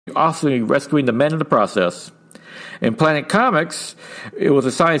also rescuing the men in the process. In Planet Comics, it was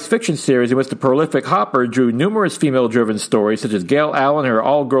a science fiction series in which the prolific Hopper drew numerous female-driven stories, such as Gail Allen and her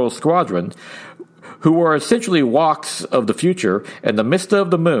all-girls squadron, who were essentially walks of the future, and The Mist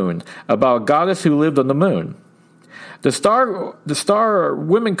of the Moon, about a goddess who lived on the moon. The star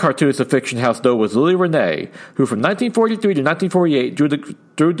women cartoonist of Fiction House, though, was Lily Renee, who from 1943 to 1948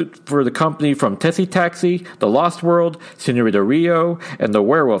 drew for the company from Tessie Taxi, The Lost World, Senorita Rio, and The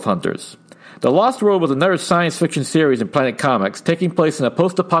Werewolf Hunters. The Lost World was another science fiction series in Planet Comics, taking place in a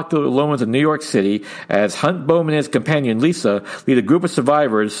post-apocalyptic lowlands of New York City as Hunt Bowman and his companion Lisa lead a group of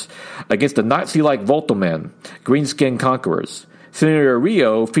survivors against the Nazi-like Voltomen, green-skinned conquerors. Senator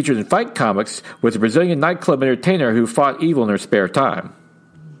Rio, featured in Fight Comics, was a Brazilian nightclub entertainer who fought evil in her spare time.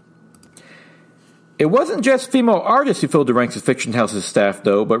 It wasn't just female artists who filled the ranks of Fiction House's staff,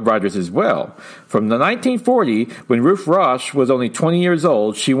 though, but writers as well. From the 1940, when Ruth Roche was only 20 years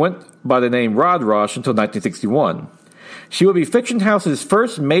old, she went by the name Rod Roche until 1961. She would be Fiction House's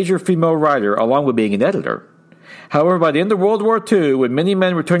first major female writer, along with being an editor. However, by the end of World War II, with many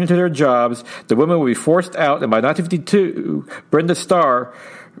men returning to their jobs, the women would be forced out, and by 1952, Brenda Starr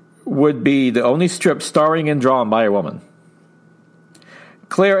would be the only strip starring and drawn by a woman.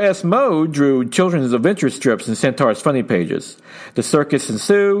 Claire S. Moe drew children's adventure strips in Centaur's Funny Pages, The Circus and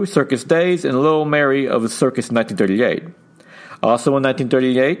Sue, Circus Days, and Little Mary of the Circus in 1938. Also in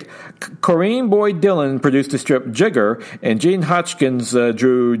 1938, Corinne Boyd Dillon produced the strip Jigger, and Gene Hotchkiss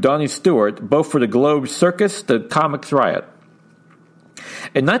drew Donnie Stewart, both for the Globe Circus, the Comics Riot.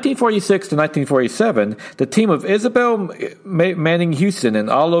 In 1946 to 1947, the team of Isabel Manning Houston and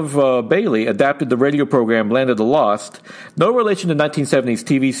Olive Bailey adapted the radio program Land of the Lost, no relation to the 1970s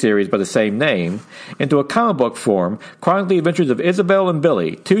TV series by the same name, into a comic book form, chronicling the adventures of Isabel and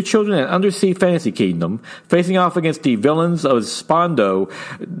Billy, two children in an undersea fantasy kingdom, facing off against the villains of Spondo,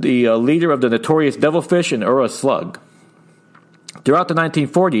 the leader of the notorious Devilfish and Ura Slug. Throughout the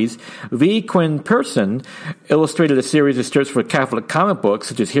 1940s, V. Quinn Pearson illustrated a series of strips for Catholic comic books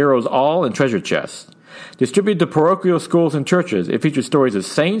such as Heroes All and Treasure Chest. Distributed to parochial schools and churches, it featured stories of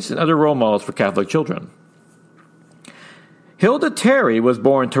saints and other role models for Catholic children. Hilda Terry was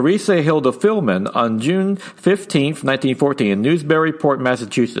born Teresa Hilda Philman on June 15, 1914 in Newburyport,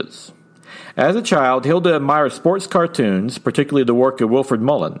 Massachusetts. As a child, Hilda admired sports cartoons, particularly the work of Wilfred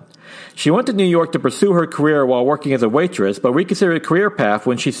Mullen. She went to New York to pursue her career while working as a waitress, but reconsidered a career path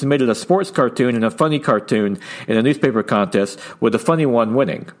when she submitted a sports cartoon and a funny cartoon in a newspaper contest, with the funny one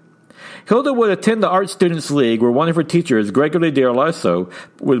winning. Hilda would attend the Art Students League, where one of her teachers, Gregory D'Arloso,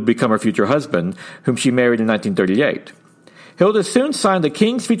 would become her future husband, whom she married in 1938. Hilda soon signed the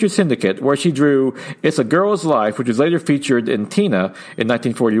King's Feature Syndicate, where she drew It's a Girl's Life, which was later featured in Tina in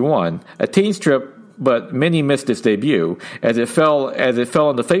 1941, a teen strip, but many missed its debut, as it fell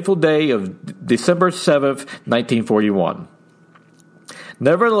on the fateful day of December 7th, 1941.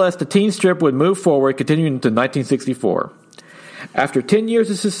 Nevertheless, the teen strip would move forward, continuing to 1964. After 10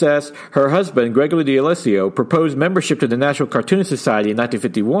 years of success, her husband, Gregory D'Alessio, proposed membership to the National Cartoonist Society in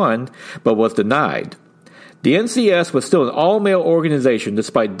 1951, but was denied. The NCS was still an all-male organization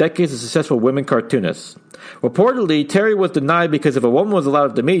despite decades of successful women cartoonists. Reportedly, Terry was denied because if a woman was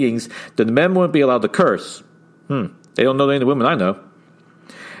allowed at the meetings, then the men wouldn't be allowed to curse. They don't know any of the women I know.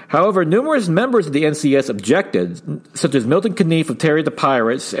 However, numerous members of the NCS objected, such as Milton Knief of Terry the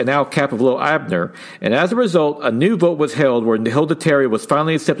Pirates and Al Cap of Lil Abner, and as a result, a new vote was held where Hilda Terry was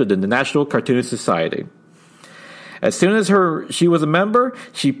finally accepted in the National Cartoonist Society. As soon as she was a member,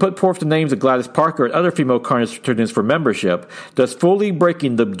 she put forth the names of Gladys Parker and other female cartoonists for membership, thus fully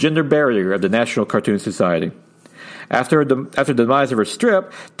breaking the gender barrier of the National Cartoon Society. After the demise of her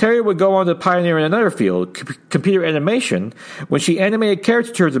strip, Terry would go on to pioneer in another field, computer animation, when she animated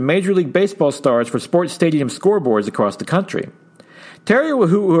caricatures of Major League Baseball stars for sports stadium scoreboards across the country. Terry,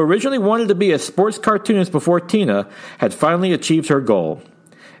 who originally wanted to be a sports cartoonist before Tina, had finally achieved her goal.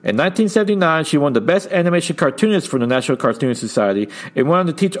 In 1979, she won the Best Animation Cartoonist from the National Cartoon Society and went on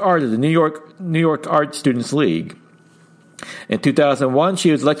to teach art at the New York Art Students League. In 2001,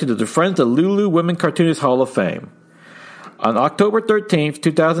 she was elected to the Friends of Lulu Women Cartoonists Hall of Fame. On October 13,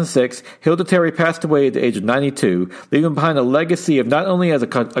 2006, Hilda Terry passed away at the age of 92, leaving behind a legacy of not only as an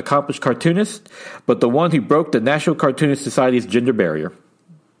accomplished cartoonist, but the one who broke the National Cartoonist Society's gender barrier.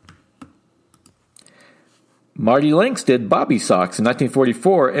 Marty Lynx did Bobby Sox in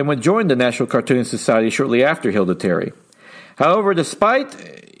 1944 and would join the National Cartoonist Society shortly after Hilda Terry. However,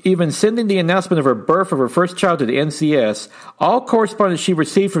 despite even sending the announcement of her birth of her first child to the NCS, all correspondence she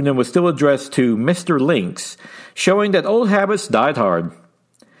received from them was still addressed to Mr. Lynx, showing that old habits died hard.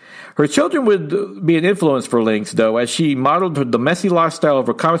 Her children would be an influence for Lynx, though, as she modeled the messy lifestyle of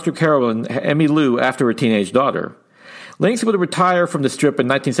her comic strip heroine, Emmy Lou, after her teenage daughter. Lynx would retire from the strip in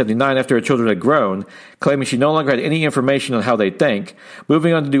 1979 after her children had grown, claiming she no longer had any information on how they think,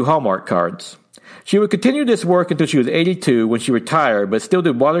 moving on to do Hallmark cards. She would continue this work until she was 82 when she retired, but still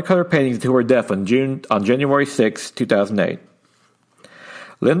did watercolor paintings until her death on January 6, 2008.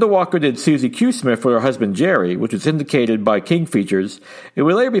 Linda Walker did Susie Q. Smith for her husband Jerry, which was syndicated by King Features. It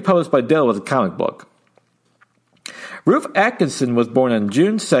would later be published by Dell as a comic book. Ruth Atkinson was born on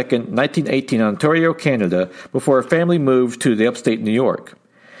June 2, 1918 in Ontario, Canada, before her family moved to the upstate New York.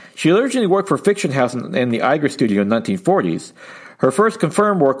 She originally worked for Fiction House and the Iger Studio in the 1940s. Her first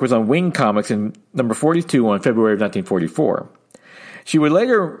confirmed work was on Wing Comics in number 42 on February of 1944. She was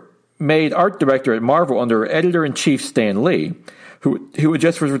later made art director at Marvel under editor-in-chief Stan Lee, who had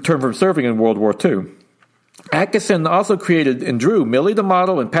just returned from serving in World War II. Atkinson also created and drew Millie the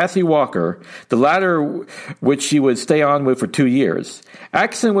Model and Patsy Walker, the latter which she would stay on with for 2 years.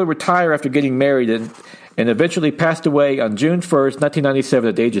 Atkinson would retire after getting married and eventually passed away on June 1, 1997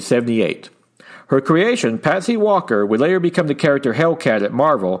 at the age of 78. Her creation, Patsy Walker, would later become the character Hellcat at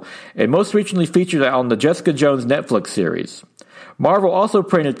Marvel and most recently featured on the Jessica Jones Netflix series. Marvel also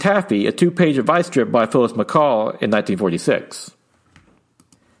printed Taffy, a 2-page advice strip by Phyllis McCall in 1946.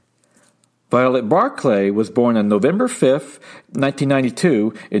 Violet Barclay was born on November 5,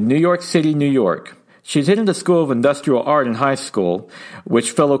 1992, in New York City, New York. She attended the School of Industrial Art in high school, which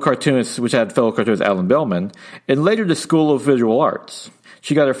had fellow cartoonist Alan Bellman, and later the School of Visual Arts.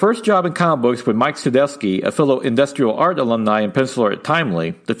 She got her first job in comic books when Mike Sadelsky, a fellow industrial art alumni and penciler at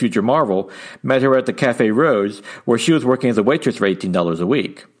Timely, the future Marvel, met her at the Café Rose, where she was working as a waitress for $18 a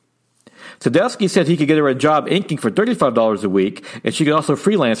week. Sadelsky said he could get her a job inking for $35 a week, and she could also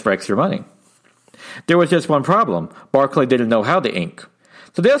freelance for extra money. There was just one problem. Barclay didn't know how to ink.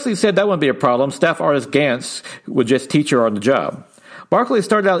 Sadelsky said that wouldn't be a problem. Staff artist Gantz would just teach her on the job. Barclay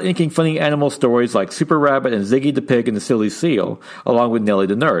started out inking funny animal stories like Super Rabbit and Ziggy the Pig and the Silly Seal, along with Nellie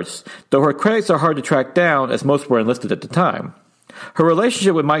the Nurse, though her credits are hard to track down as most were enlisted at the time. Her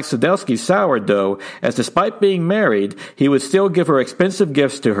relationship with Mike Sadelsky soured, though, as despite being married, he would still give her expensive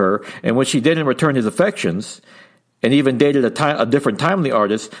gifts to her, and when she didn't return his affections, and even dated a different Timely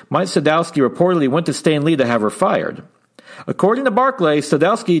artist, Mike Sadelsky reportedly went to Stan Lee to have her fired. According to Barclay,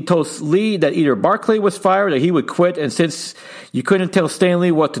 Sadelsky told Lee that either Barclay was fired or he would quit, and since you couldn't tell Stan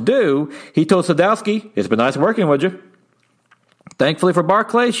Lee what to do, he told Sadelsky, "It's been nice working with you." Thankfully for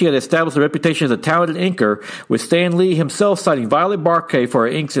Barclay, she had established a reputation as a talented inker, with Stan Lee himself citing Violet Barclay for her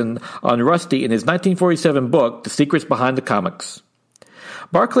inks on Rusty in his 1947 book, The Secrets Behind the Comics.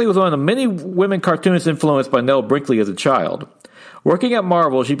 Barclay was one of the many women cartoonists influenced by Nell Brinkley as a child. Working at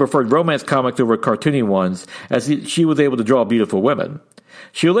Marvel, she preferred romance comics over cartoony ones, as she was able to draw beautiful women.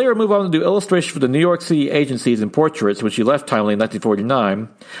 She would later move on to do illustration for the New York City agencies and portraits when she left Timely in 1949,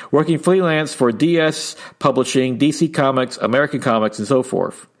 working freelance for DS Publishing, DC Comics, American Comics, and so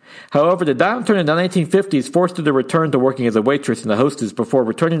forth. However, the downturn in the 1950s forced her to return to working as a waitress and a hostess before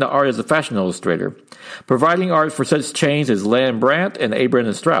returning to art as a fashion illustrator, providing art for such chains as Land Brandt and Abraham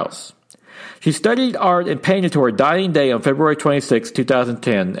and Straus. She studied art and painted to her dying day on February 26,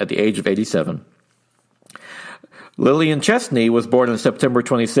 2010, at the age of 87. Lillian Chesney was born on September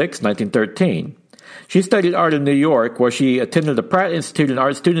 26, 1913. She studied art in New York, where she attended the Pratt Institute and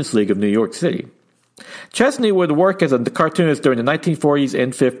Art Students League of New York City. Chesney would work as a cartoonist during the 1940s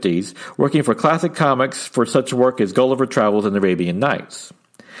and 50s, working for classic comics for such work as Gulliver Travels and Arabian Nights.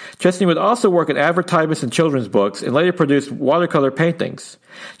 Chesney would also work in advertisements and children's books and later produced watercolor paintings.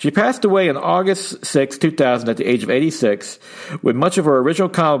 She passed away on August 6, 2000 at the age of 86, with much of her original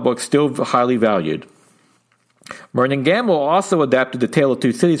comic books still highly valued. Merlin Gamble also adapted The Tale of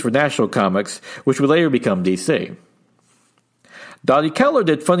Two Cities for National Comics, which would later become DC. Dottie Keller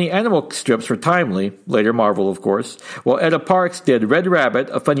did funny animal strips for Timely, later Marvel of course, while Etta Parks did Red Rabbit,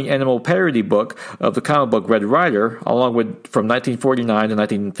 a funny animal parody book of the comic book Red Ryder, along with from 1949 to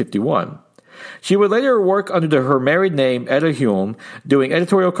 1951. She would later work under her married name Etta Hume, doing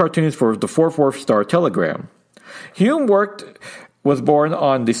editorial cartoons for the Fort Worth Star Telegram. Hume was born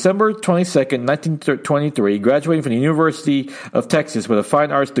on December 22, 1923, graduating from the University of Texas with a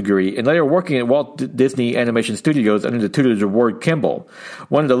fine arts degree, and later working at Walt Disney Animation Studios under the tutelage of Ward Kimball,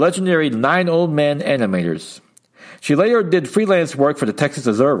 one of the legendary 9 Old Men animators. She later did freelance work for the Texas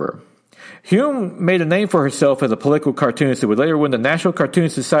Observer. Hume made a name for herself as a political cartoonist who would later win the National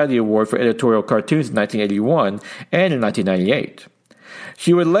Cartoon Society Award for editorial cartoons in 1981 and in 1998.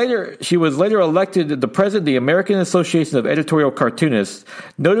 She was later elected the president of the American Association of Editorial Cartoonists,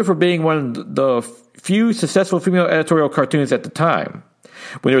 noted for being one of the few successful female editorial cartoonists at the time.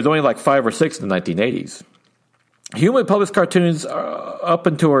 when there was only like 5 or 6 in the 1980s. Hume would publish cartoons up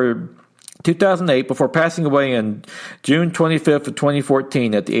until her 2008 before passing away on June 25th of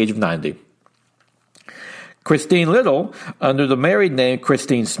 2014 at the age of 90. Christine Little, under the married name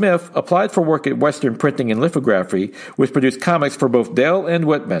Christine Smith, applied for work at Western Printing and Lithography, which produced comics for both Dell and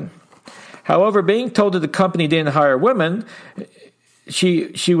Whitman. However, being told that the company didn't hire women,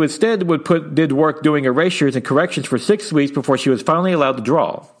 she instead did work doing erasures and corrections for 6 weeks before she was finally allowed to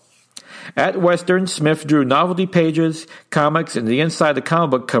draw. At Western, Smith drew novelty pages, comics, and the inside of the comic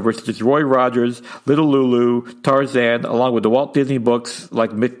book covers such as Roy Rogers, Little Lulu, Tarzan, along with the Walt Disney books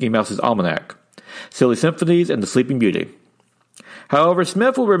like Mickey Mouse's Almanac, Silly Symphonies, and The Sleeping Beauty. However,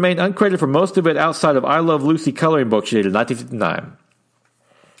 Smith will remain uncredited for most of it outside of I Love Lucy coloring book she did in 1959.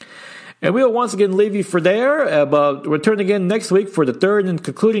 And we will once again leave you for there, but return again next week for the third and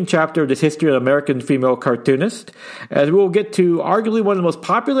concluding chapter of this history of American female cartoonist, as we will get to arguably one of the most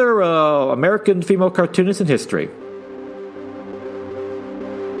popular American female cartoonists in history.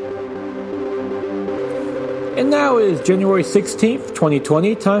 And now is January 16th,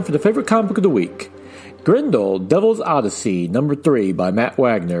 2020, time for the favorite comic book of the week. Grendel, Devil's Odyssey, number 3 by Matt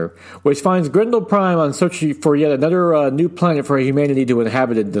Wagner, which finds Grendel Prime on search for yet another new planet for humanity to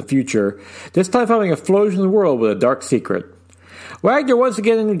inhabit in the future, this time finding a floating world with a dark secret. Wagner once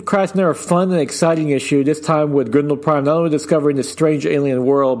again crafts another fun and exciting issue, this time with Grendel Prime not only discovering this strange alien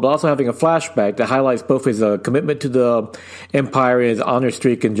world, but also having a flashback that highlights both his commitment to the Empire and his honor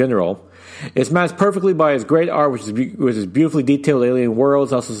streak in general. It's matched perfectly by his great art, which is beautifully detailed alien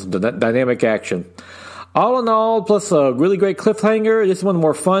worlds, also some dynamic action. All in all, plus a really great cliffhanger, this is one of the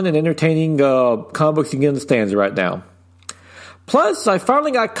more fun and entertaining comic books you can get in the stands right now. Plus, I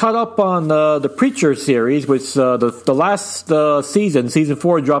finally got caught up on the Preacher series, which the last season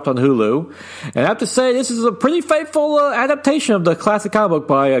 4, dropped on Hulu. And I have to say, this is a pretty faithful adaptation of the classic comic book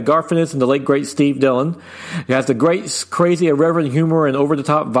by Garth Ennis and the late great Steve Dillon. It has the great, crazy, irreverent humor and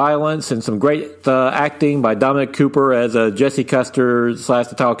over-the-top violence, and some great acting by Dominic Cooper as Jesse Custer /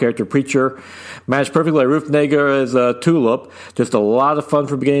 the title character Preacher. Matched perfectly by Ruth Negga as Tulip. Just a lot of fun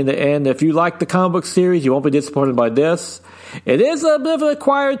from beginning to end. If you like the comic book series, you won't be disappointed by this. It is a bit of an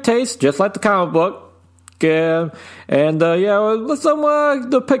acquired taste, just like the comic book. Some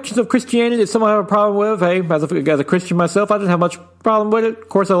depictions of Christianity that some have a problem with. Hey, as a Christian myself, I didn't have much problem with it. Of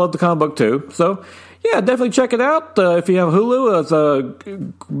course, I love the comic book too. So, yeah, definitely check it out. If you have Hulu,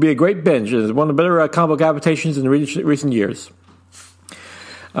 it'll be a great binge. It's one of the better comic book adaptations in recent years.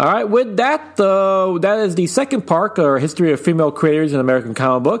 All right, with that, that is the second part of our history of female creators in American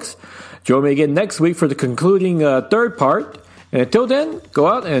comic books. Join me again next week for the concluding third part. And until then, go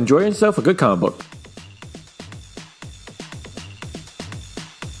out and enjoy yourself a good comic book.